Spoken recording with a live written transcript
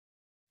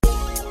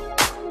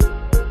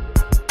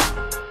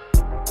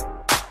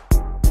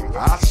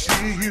I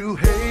see you,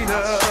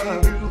 hater.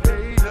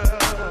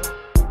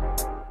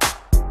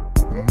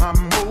 My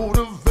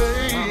motivator.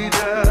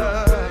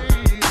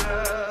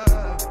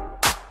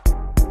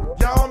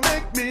 Y'all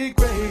make me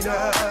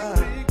greater.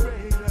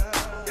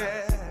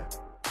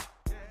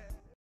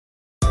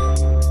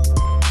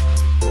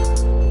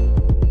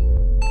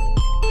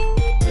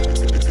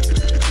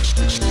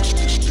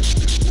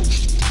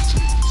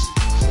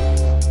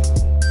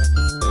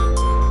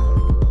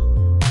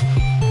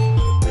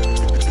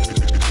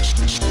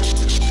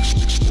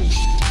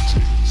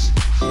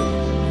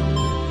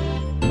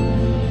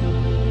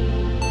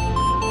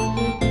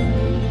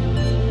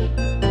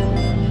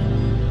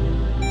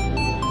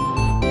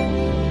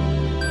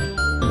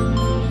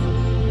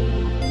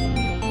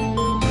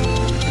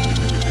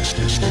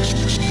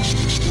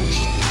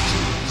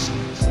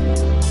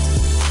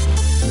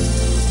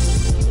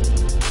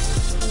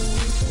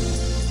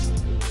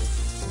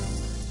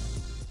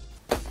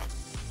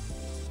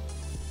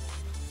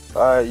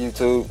 Alright,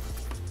 YouTube,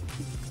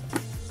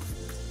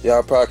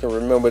 y'all probably can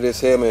remember this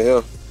helmet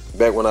here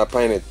back when I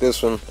painted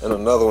this one and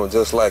another one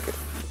just like it.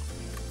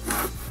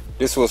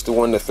 This was the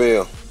one that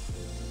fell.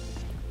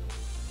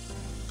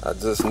 I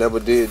just never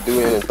did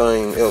do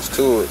anything else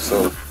to it,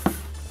 so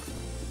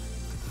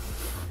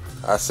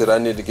I said I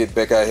need to get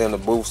back out here in the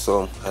booth,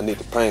 so I need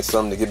to paint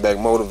something to get back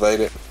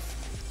motivated.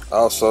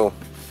 Also,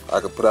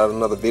 I could put out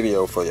another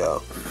video for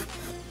y'all.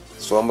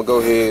 So I'm gonna go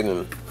ahead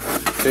and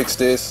fix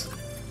this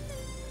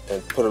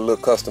and put a little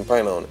custom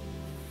paint on it.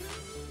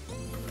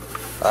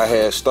 I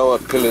had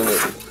started peeling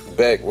it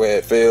back where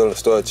it fell and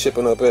started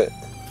chipping up at.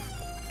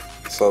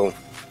 So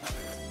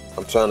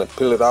I'm trying to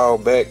peel it all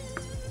back.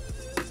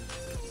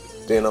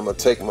 Then I'm gonna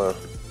take my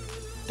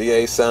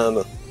DA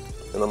sander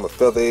and I'm gonna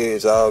feather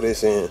edge all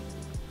this in.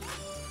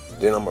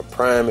 Then I'm gonna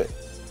prime it.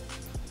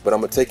 But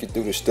I'm gonna take you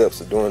through the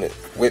steps of doing it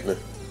with me.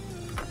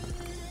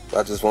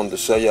 I just wanted to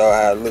show y'all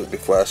how it looked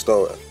before I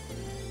start.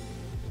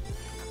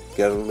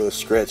 Got a little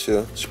scratch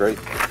here, scrape.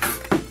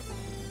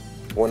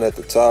 One at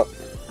the top.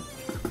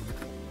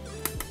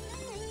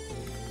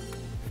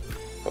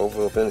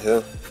 Over up in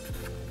here.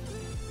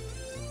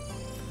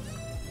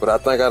 But I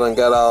think I done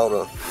got all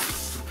the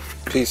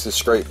pieces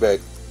straight back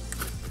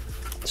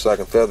so I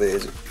can feather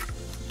edge it.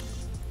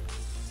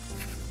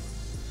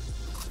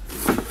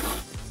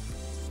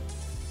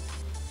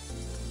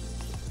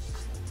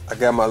 I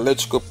got my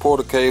electrical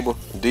porta cable,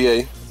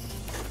 DA.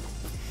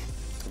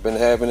 I've been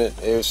having it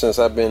ever since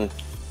I've been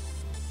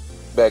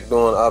back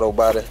doing auto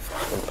body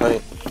and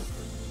paint.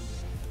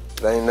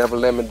 They ain't never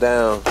let me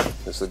down.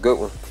 It's a good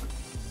one.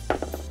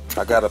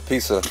 I got a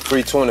piece of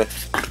 320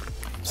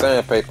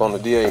 sandpaper on the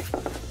DA.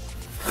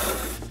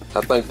 I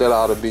think that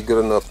ought to be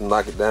good enough to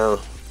knock it down.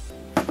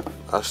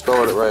 I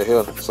started right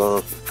here,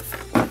 so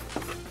I'm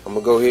gonna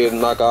go ahead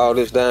and knock all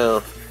this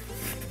down.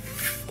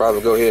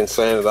 Probably go ahead and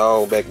sand it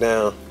all back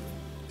down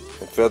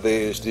and feather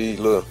edge these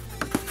little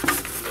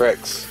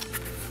cracks.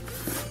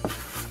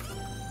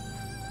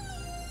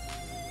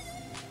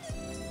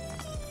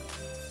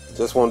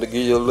 Just wanted to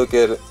give you a look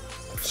at it,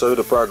 show you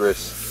the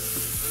progress.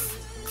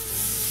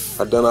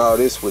 I done all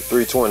this with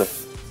 320.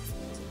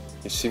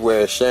 You see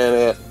where it's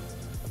shining at?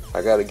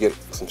 I gotta get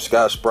some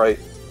Scotch Sprite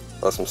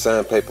or some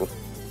sandpaper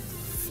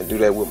and do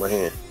that with my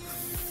hand.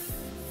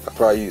 I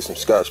probably use some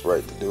Scotch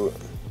Sprite to do it.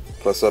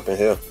 Plus up in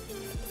here,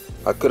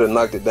 I could have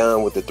knocked it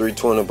down with the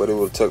 320, but it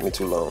would have took me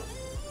too long.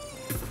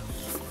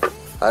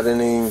 I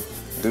didn't even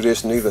do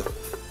this neither.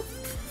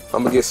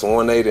 I'm gonna get some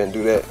 180 and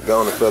do that.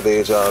 Go on and feather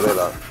edge all that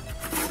out.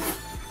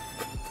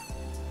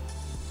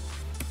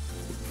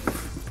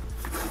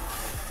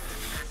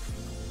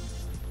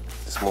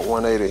 It's my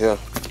 180 here.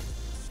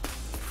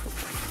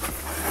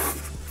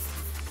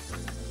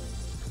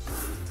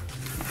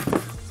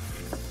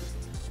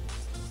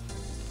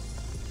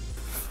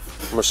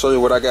 I'm gonna show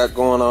you what I got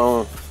going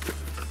on.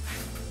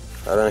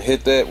 I done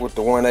hit that with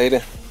the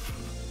 180.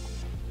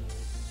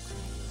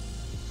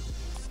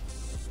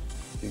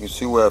 You can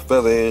see where I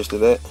feather edged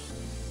it at.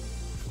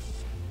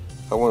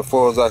 I went as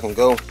far as I can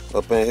go.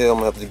 Up in here, I'm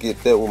gonna have to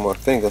get that with my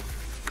finger.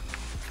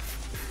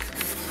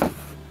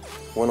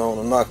 Went on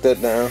and knocked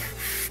that down.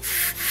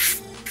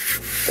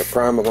 The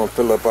primer gonna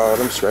fill up all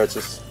them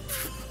scratches.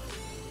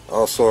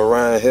 Also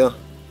around here,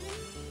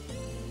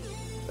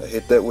 I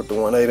hit that with the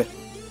 180.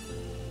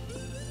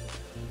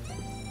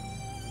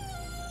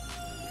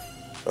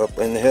 Up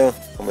in here,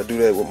 I'm gonna do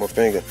that with my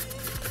finger.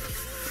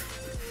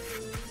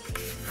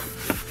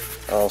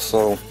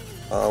 Also,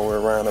 all the way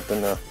around up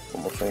in there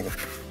with my finger.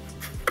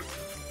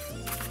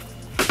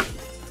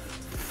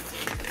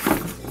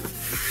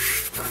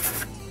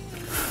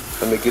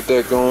 Let me get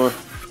that going,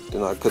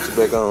 then I'll cut it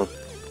back on.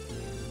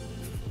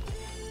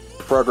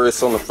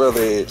 Progress on the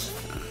feather edge.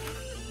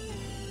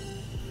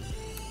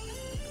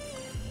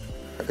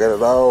 I got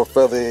it all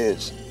feather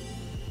edge.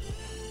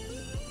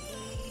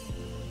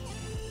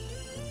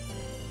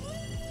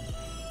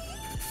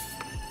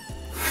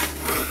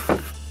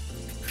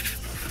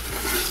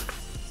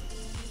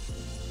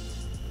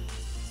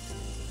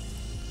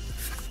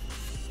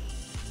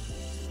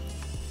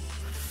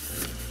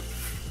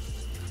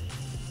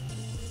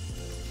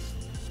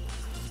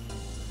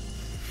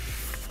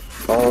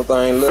 Only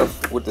thing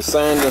left with the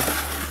sander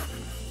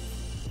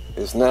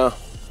is now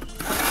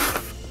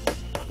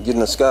getting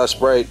the Scotch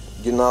Brite,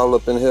 getting all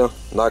up in here,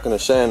 knocking the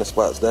shining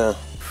spots down.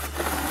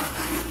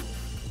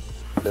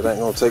 That ain't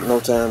gonna take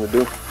no time to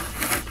do.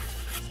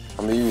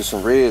 I'm gonna use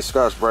some red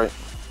Scotch Brite.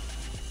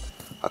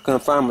 I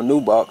couldn't find my new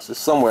box. It's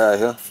somewhere out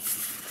here.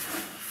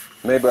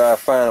 Maybe I'll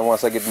find it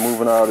once I get to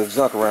moving all this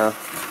junk around.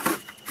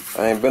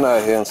 I ain't been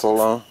out here in so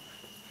long.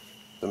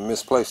 I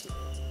misplaced it.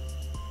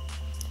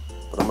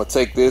 But I'm gonna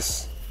take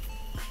this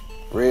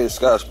red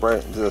Scotch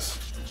Brite and just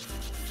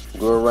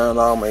go around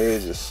all my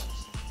edges,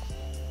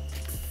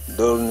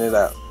 building it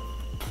out.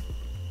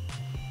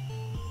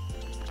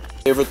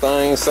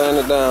 Everything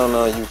sanded down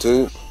on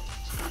YouTube.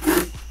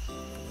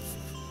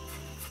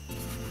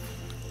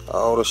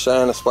 All the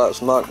shiny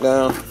spots knocked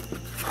down.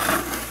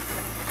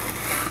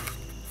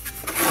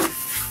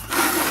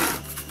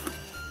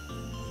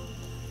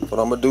 What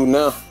I'm gonna do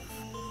now,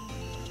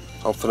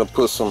 I'm finna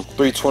put some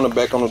 320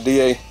 back on the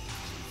DA.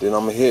 Then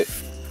I'm gonna hit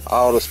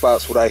all the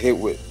spots what I hit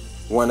with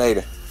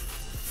 180.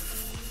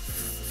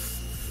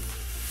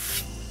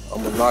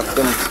 I'm gonna knock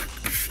them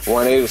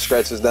 180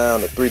 scratches down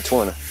to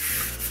 320.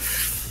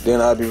 Then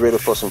I'll be ready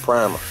for some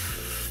primer.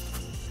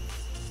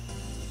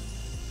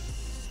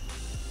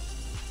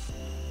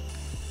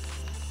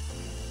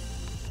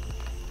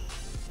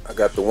 I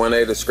got the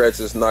 180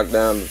 scratches knocked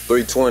down to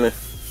 320.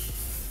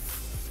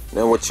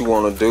 Then what you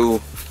want to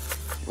do,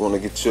 you want to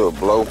get you a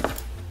blower,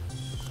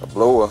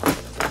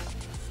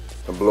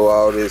 and blow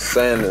all this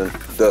sand and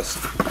dust.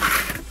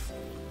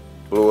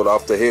 Blow it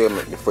off the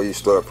helmet before you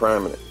start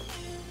priming it.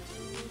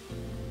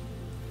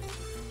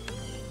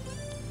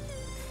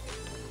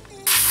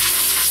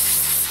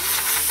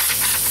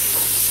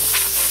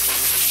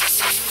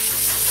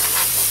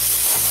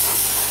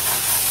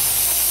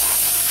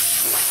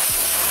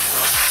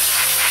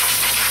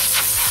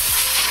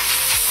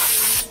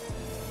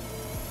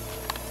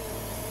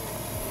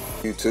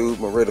 YouTube,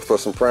 I'm ready for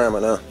some primer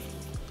now.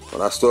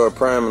 When I start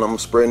priming, I'm gonna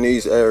spray in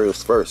these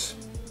areas first,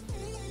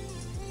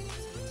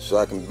 so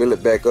I can build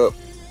it back up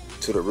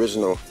to the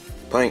original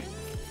paint.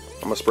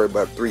 I'm gonna spray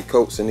about 3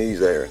 coats in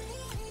these areas.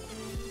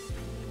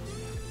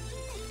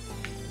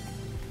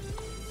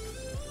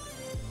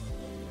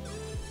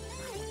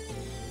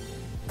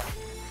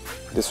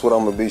 This is what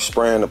I'm gonna be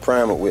spraying the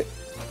primer with.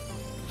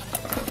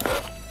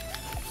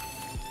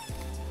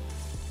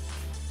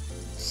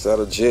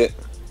 Saddle Jet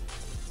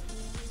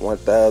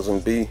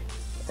 1000B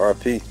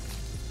RP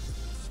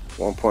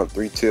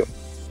 1.3 tip.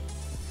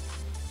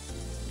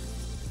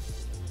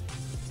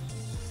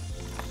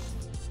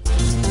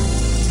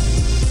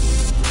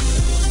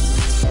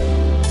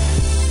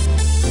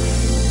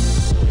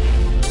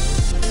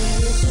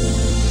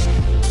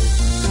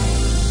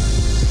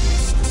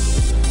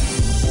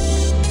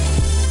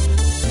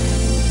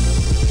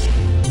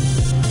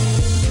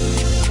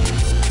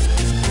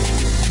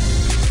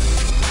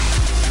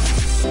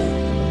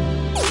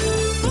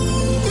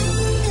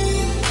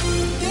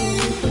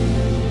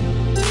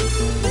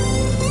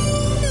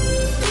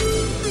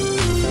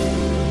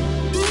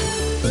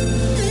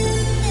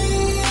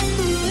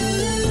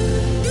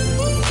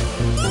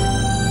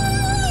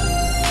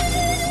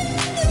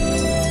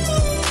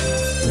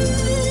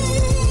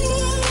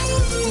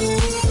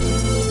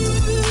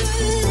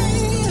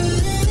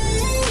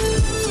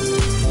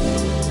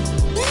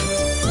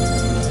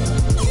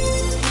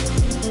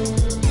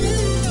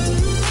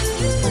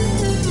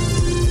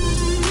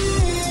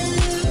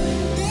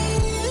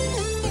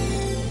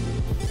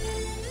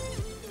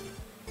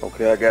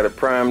 Okay, I got it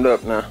primed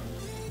up now.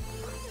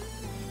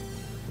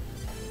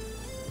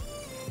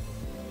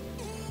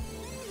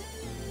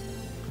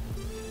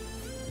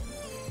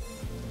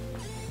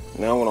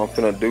 Now what I'm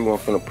finna do, I'm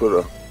finna put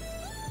a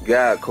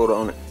guide coat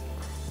on it.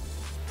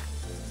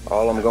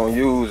 All I'm gonna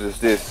use is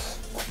this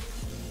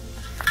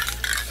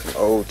some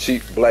old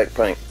cheap black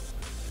paint.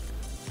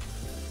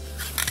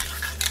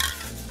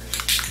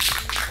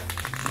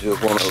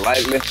 Just wanna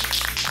lightly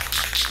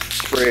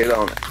spray it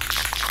on it.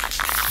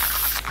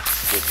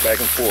 Just back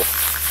and forth.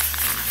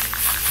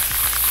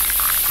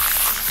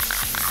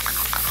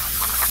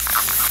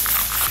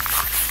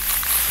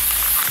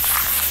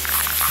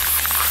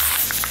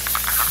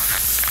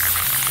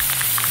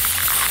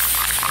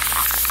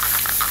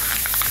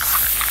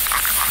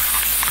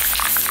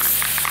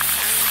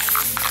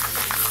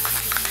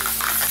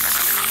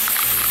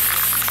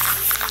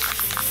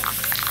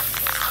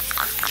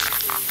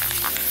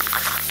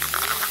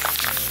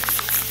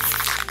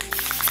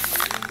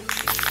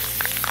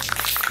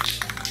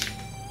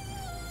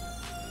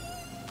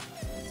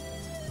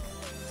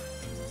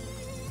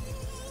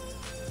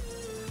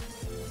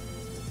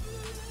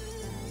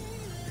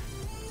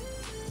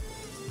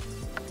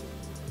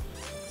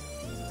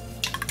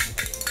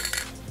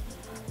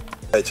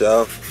 Alright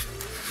y'all,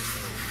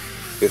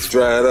 it's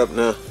dried up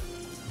now.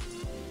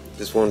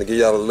 Just wanted to give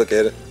y'all a look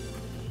at it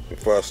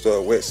before I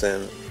start wet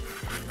sanding.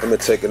 Let me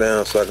take it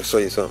down so I can show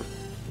you something.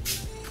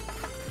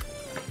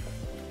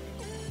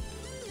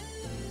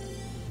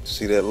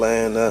 See that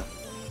line there?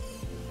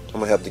 I'm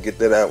gonna have to get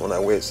that out when I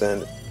wet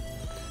sand it.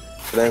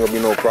 It ain't gonna be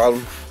no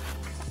problem.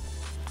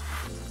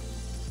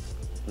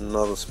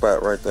 Another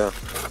spot right there.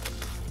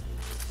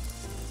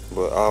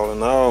 But all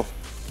in all,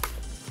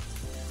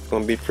 it's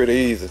gonna be pretty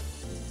easy.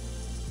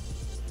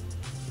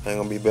 Ain't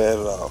gonna be bad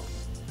at all.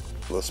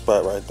 Little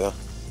spot right there.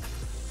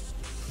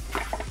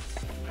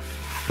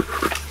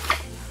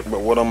 But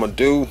what I'm gonna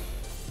do,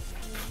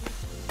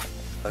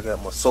 I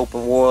got my soap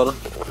and water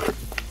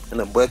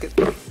in a bucket.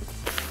 I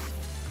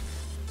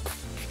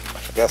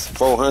got some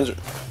 400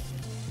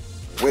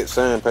 wet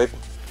sandpaper.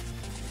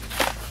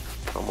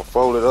 I'm gonna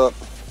fold it up,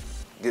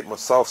 get my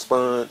soft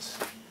sponge,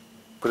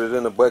 put it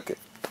in the bucket,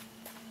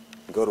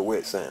 and go to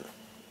wet sanding.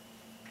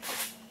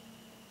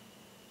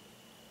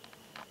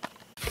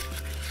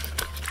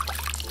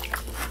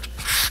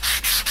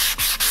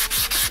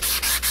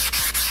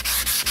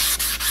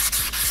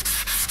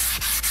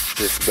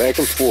 Just back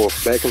and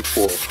forth, back and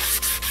forth.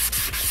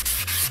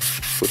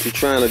 What you're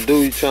trying to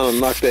do, you're trying to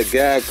knock that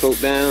guide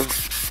coat down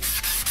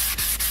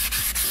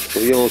so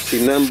you don't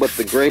see nothing but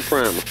the gray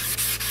primer.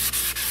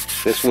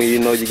 That's when you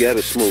know you got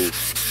it smooth.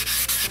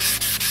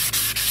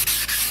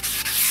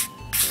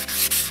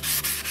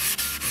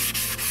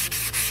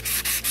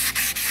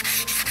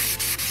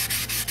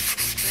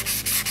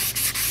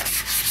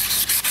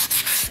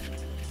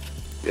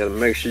 You gotta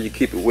make sure you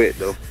keep it wet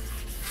though.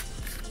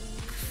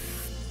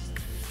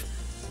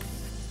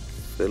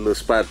 That little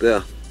spot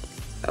there,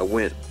 I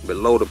went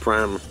below the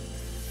primer,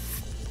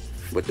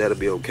 but that'll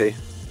be okay.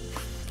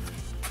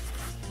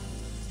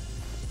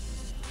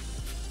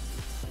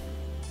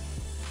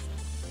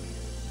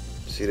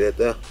 See that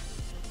there?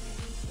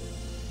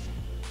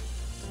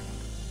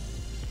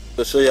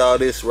 I'll show y'all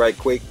this right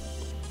quick.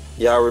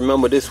 Y'all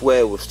remember this where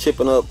it was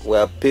chipping up,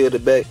 where I peeled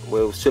it back,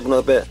 where it was chipping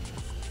up at?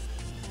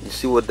 You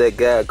see what that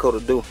guide coat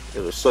will do?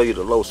 It'll show you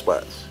the low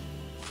spots.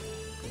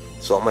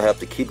 So I'm gonna have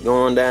to keep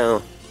going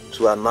down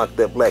till I knock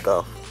that black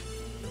off.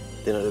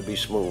 Then it'll be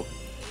smooth.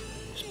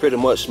 It's pretty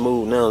much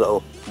smooth now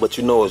though, but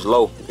you know it's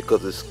low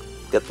because it's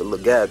got the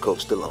little guide coat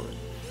still on it.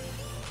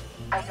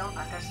 I don't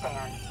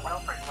understand.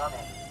 Wilford love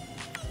it.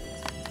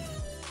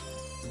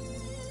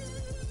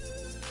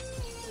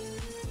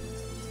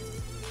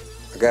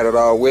 I got it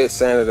all wet,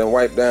 sanded, and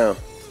wiped down.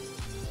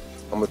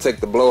 I'm gonna take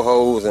the blow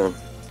hose and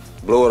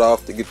blow it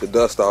off to get the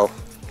dust off.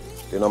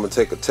 Then I'm gonna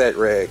take a tack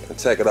rag and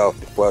tack it off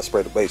before I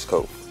spray the base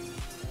coat.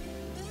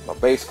 My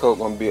base coat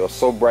gonna be a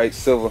So Bright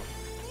Silver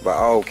by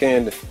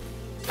ALLKANDY.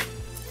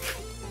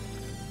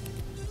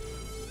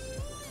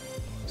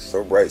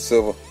 So Bright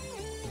Silver.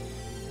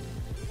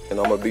 And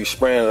I'm gonna be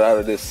spraying it out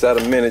of this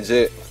Satin Mini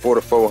Jet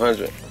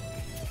 4400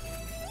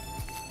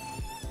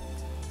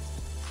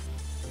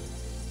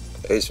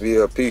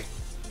 HVLP.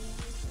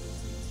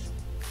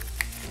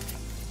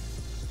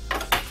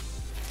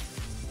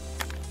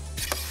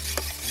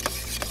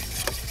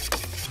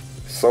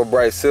 So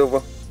Bright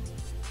Silver.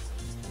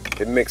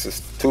 It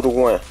mixes 2 to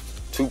 1,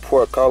 2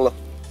 part color,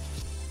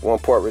 1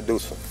 part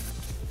reducer.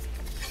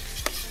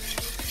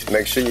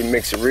 Make sure you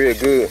mix it real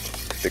good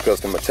because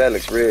the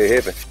metallic's real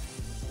heavy.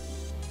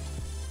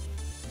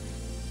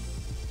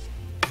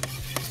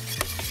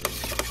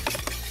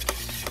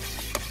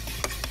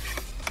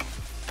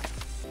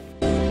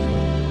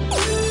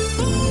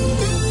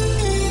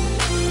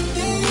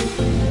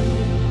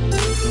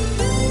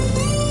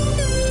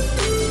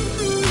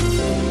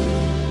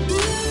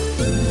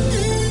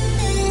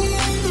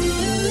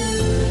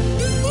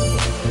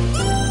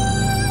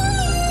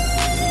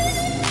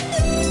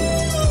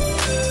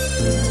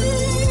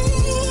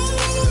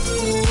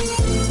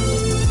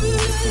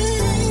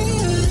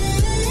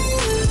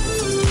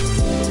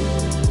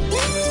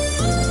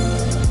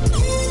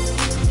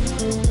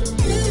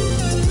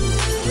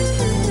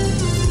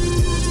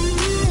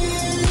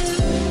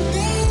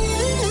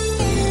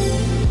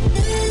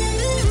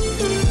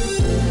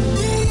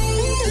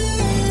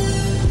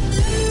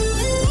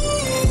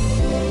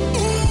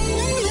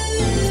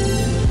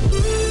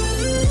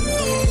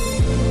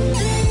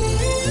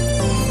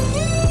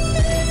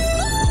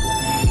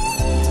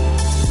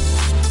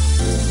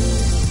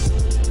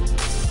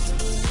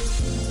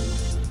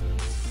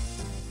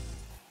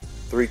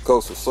 Three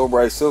coats of So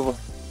Bright Silver.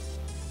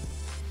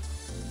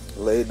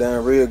 Lay it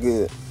down real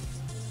good.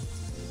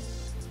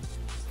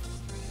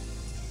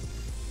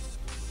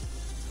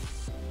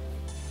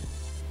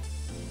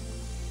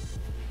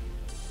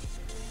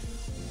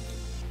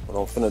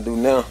 What I'm finna do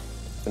now, I'm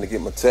finna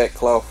get my tack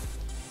cloth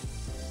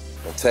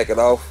and tack it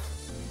off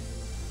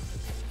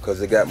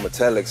because it got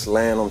metallics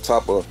laying on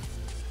top of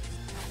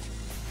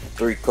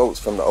 3 coats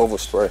from the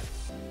overspray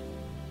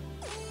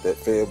that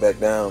fell back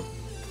down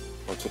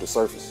onto the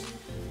surface.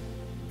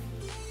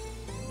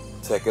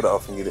 Tack it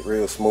off and get it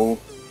real smooth.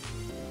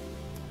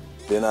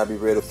 Then I'll be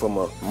ready for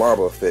my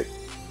marble effect.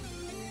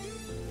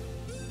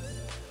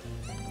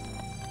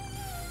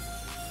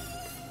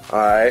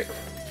 Alright,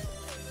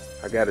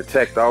 I got it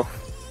tacked off.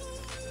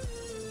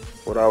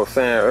 What I was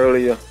saying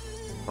earlier,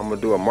 I'm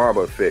gonna do a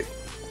marble effect.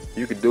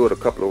 You could do it a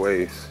couple of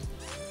ways.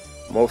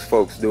 Most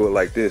folks do it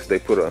like this. They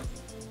put a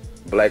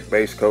black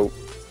base coat,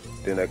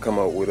 then they come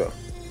up with a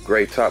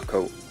gray top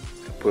coat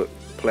and put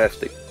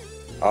plastic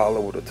all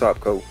over the top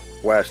coat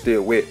while it's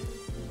still wet,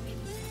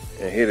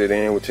 and hit it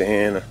in with your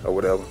hand or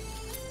whatever,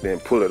 then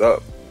pull it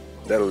up.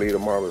 That'll leave a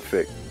marble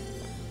effect.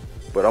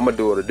 But I'm gonna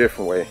do it a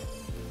different way.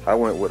 I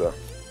went with a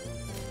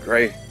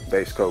gray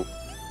base coat,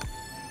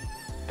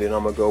 then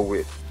I'm gonna go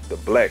with the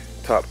black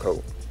top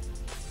coat,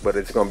 but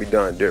it's gonna be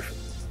done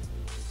different.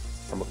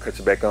 I'm gonna cut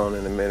you back on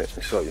in a minute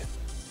and show you.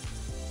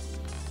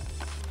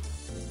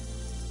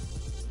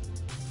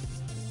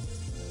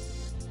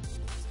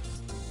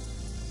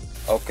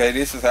 Okay,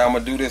 this is how I'm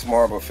gonna do this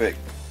marble effect.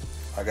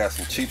 I got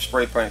some cheap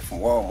spray paint from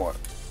Walmart,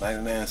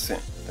 99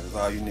 cents. That is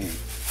all you need.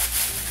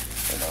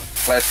 And a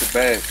plastic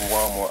bag from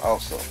Walmart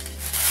also.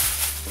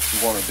 What you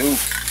wanna do,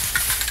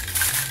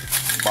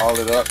 ball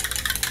it up,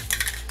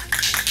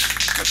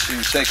 make sure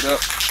you shake it up,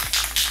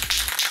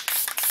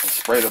 and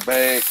spray the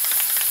bag.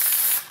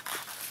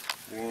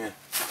 Then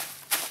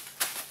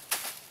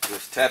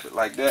just tap it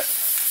like that.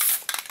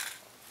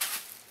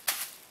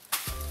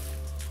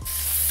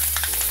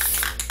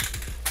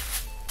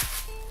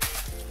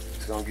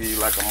 It's gonna give you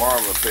like a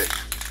marble effect.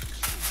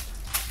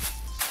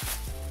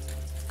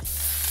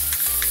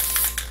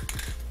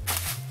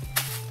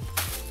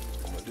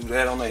 I'm gonna do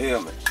that on the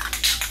helmet.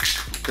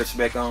 Cut you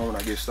back on when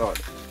I get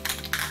started.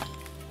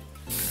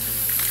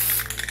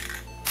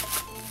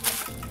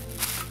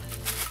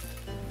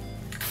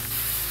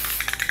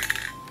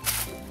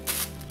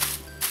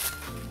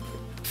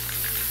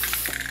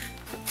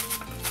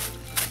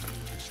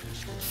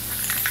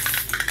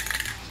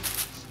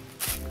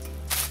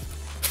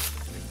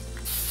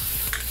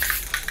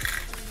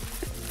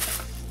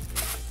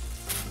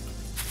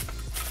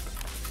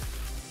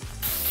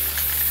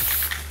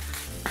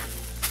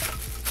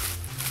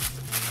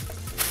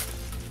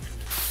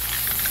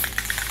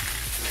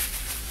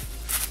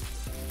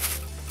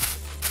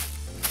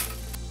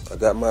 I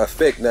got my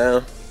effect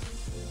down.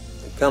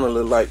 It kind of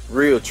look like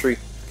real tree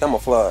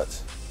camouflage.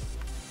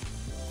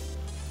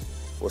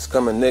 What's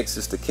coming next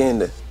is the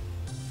candy.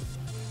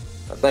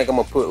 I think I'm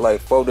gonna put like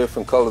 4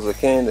 different colors of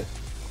candy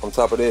on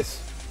top of this.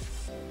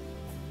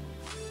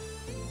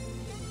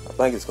 I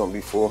think it's gonna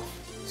be 4.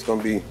 It's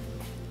gonna be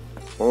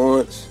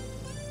orange,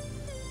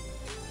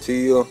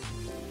 teal,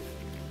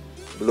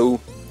 blue,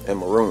 and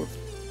maroon.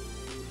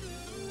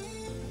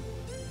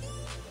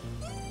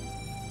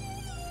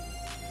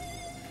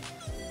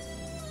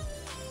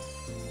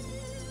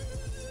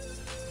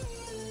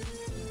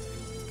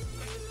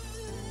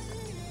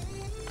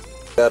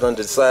 Got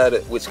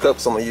undecided which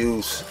cups I'm gonna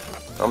use.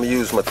 I'm gonna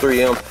use my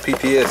 3M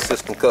PPS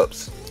system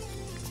cups.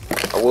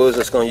 I was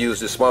just gonna use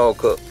this small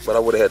cup, but I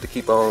would have had to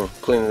keep on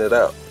cleaning it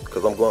out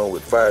because I'm going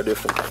with 5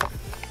 different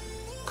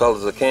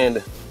colors of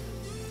candy.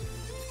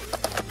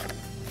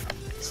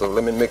 So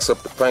let me mix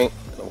up the paint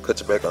and I'm gonna cut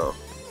you back on.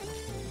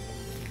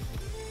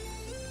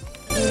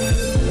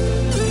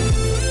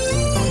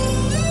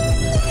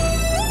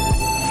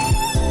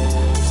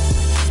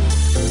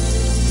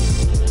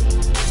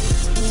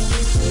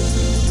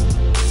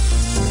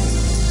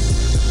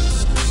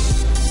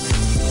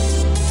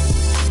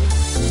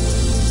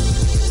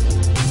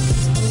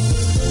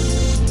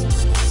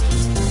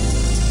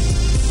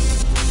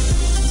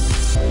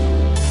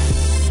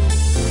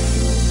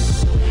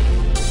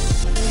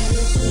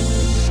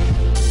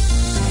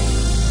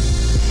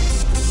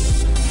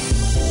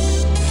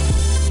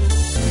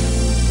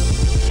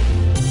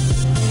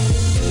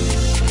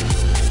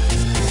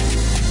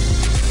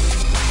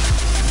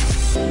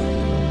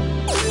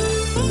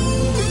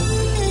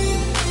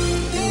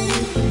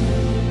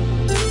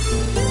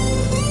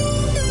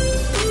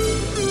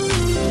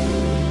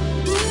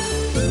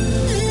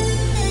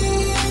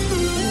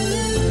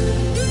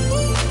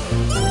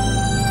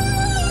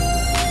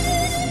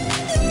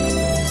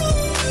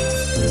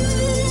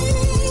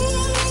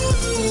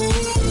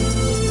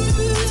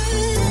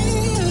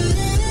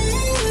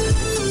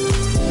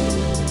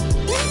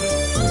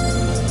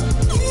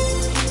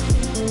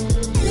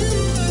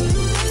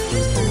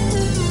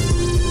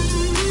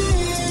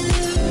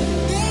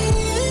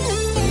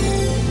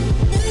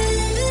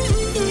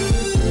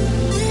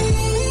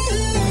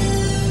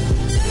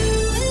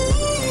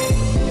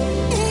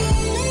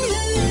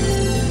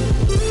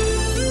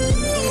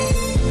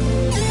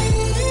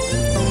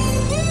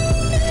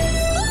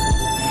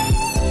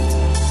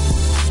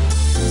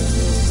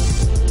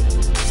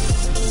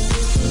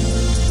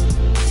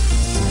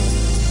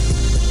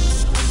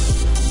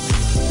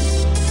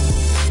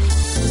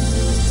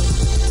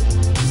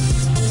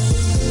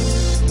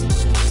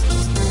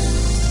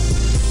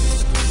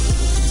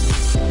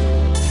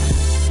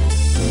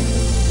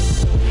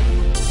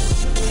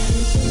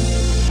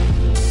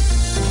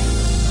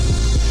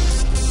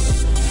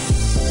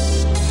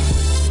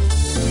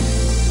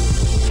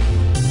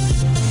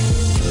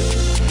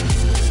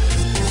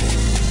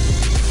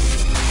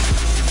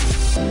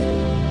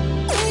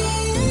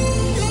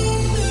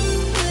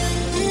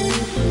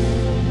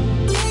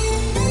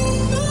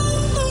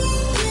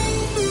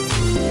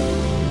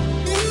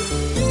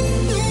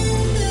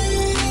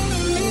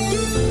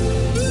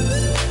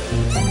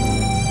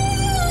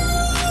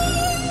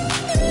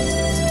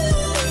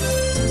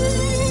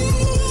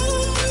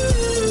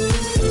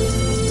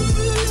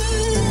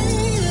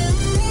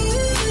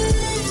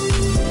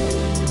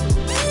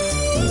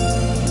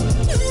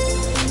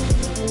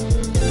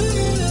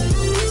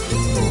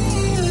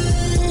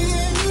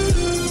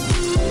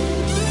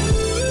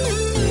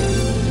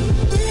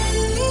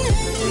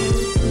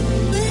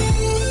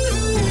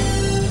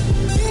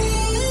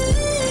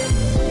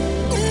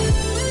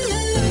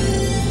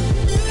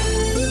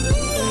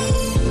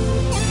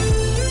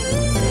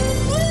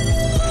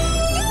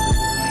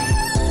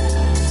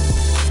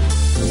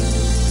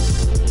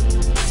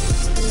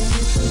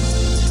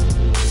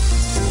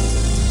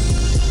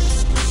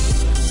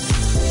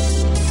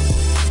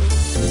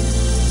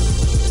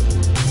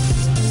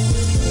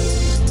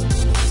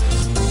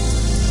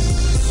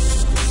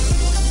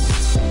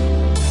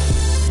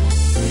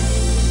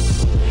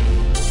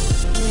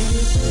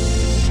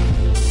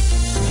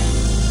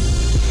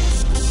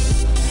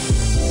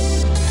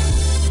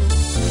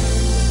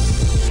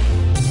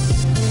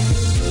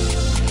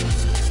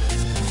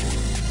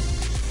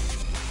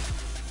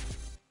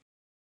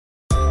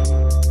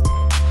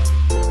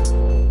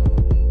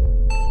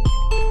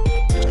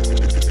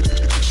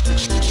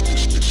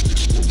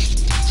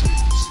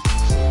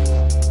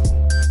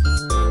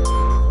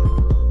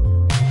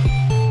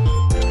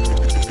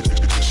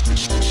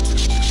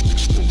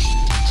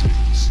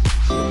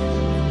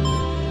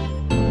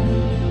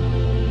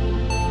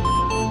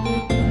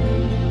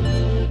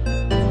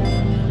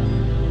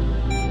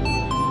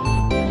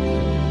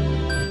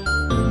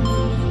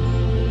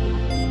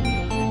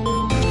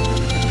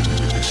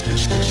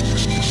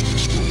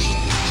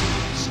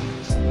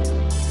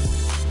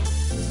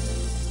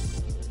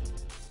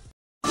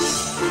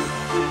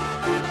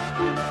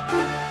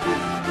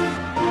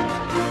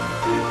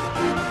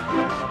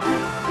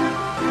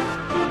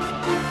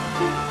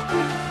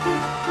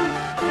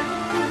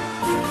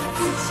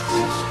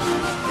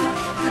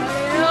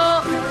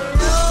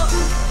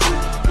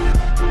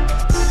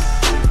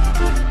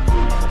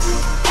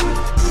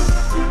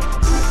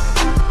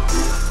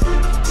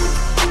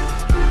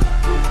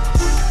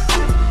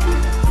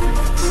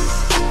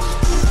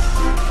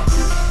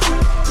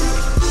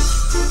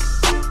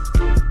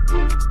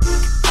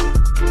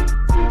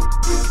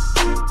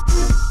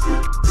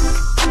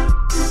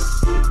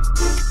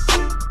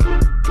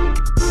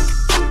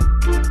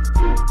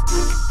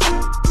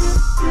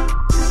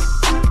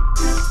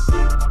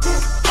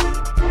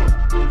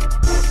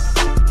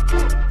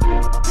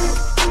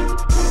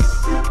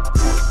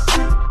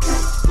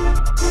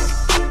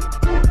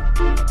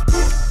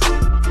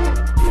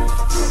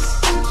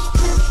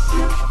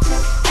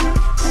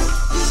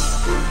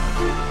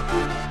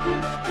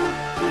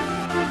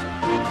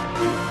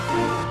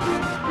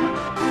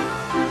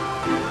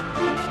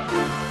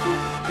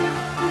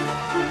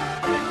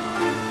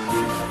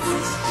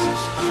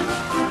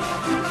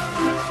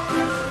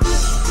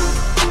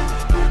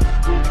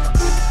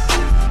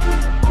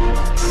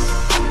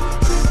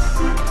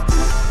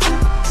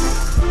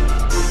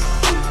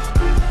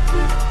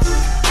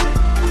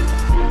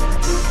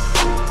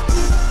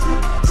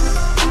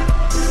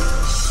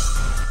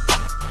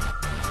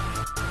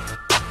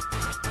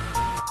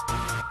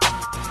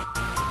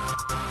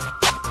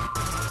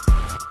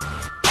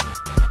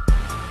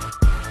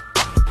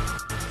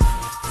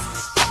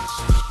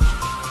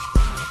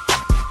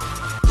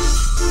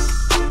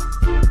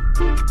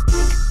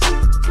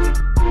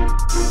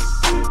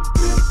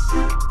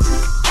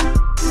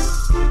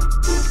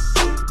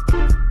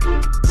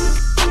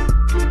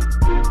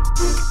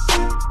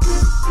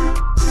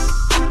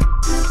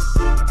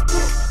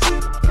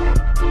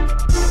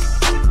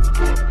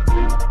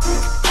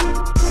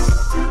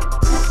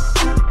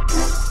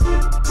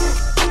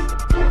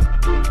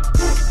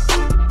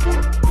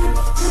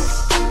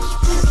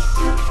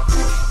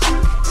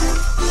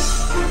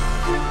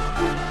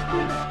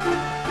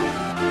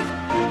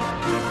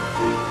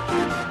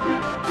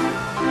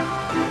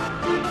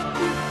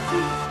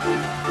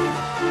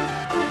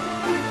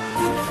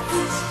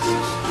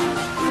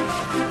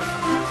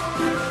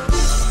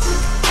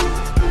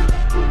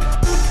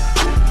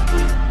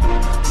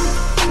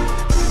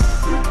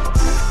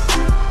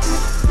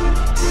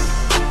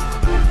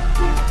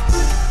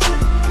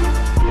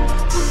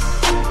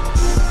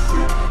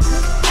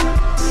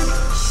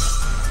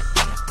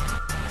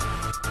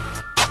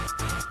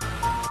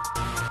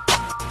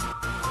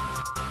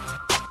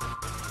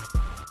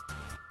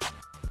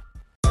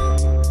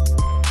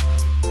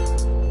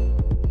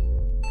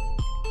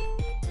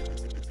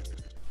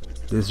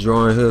 This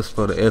drawing here is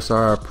for the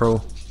SRI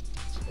Pro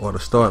or the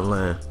starting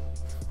line.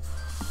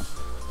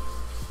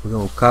 We're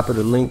gonna copy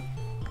the link,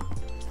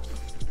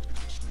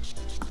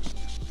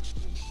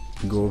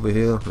 go over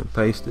here and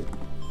paste it,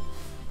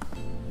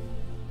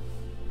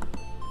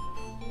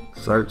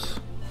 search,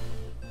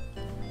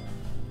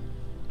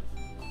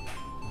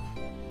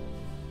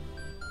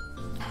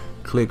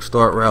 click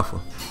start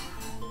raffle.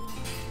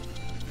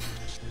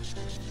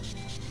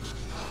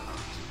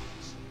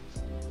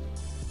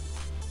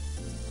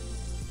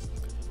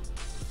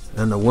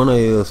 And the winner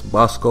is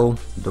Bosco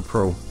the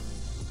Pro.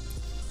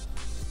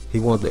 He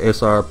wants the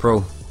SRI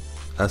Pro.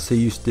 I see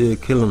you still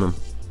killing them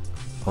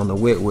on the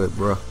wet,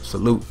 bro.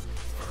 Salute.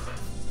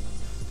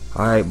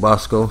 Alright,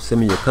 Bosco,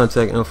 send me your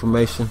contact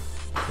information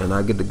and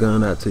I'll get the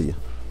gun out to you.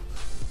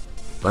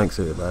 Thanks,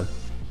 everybody.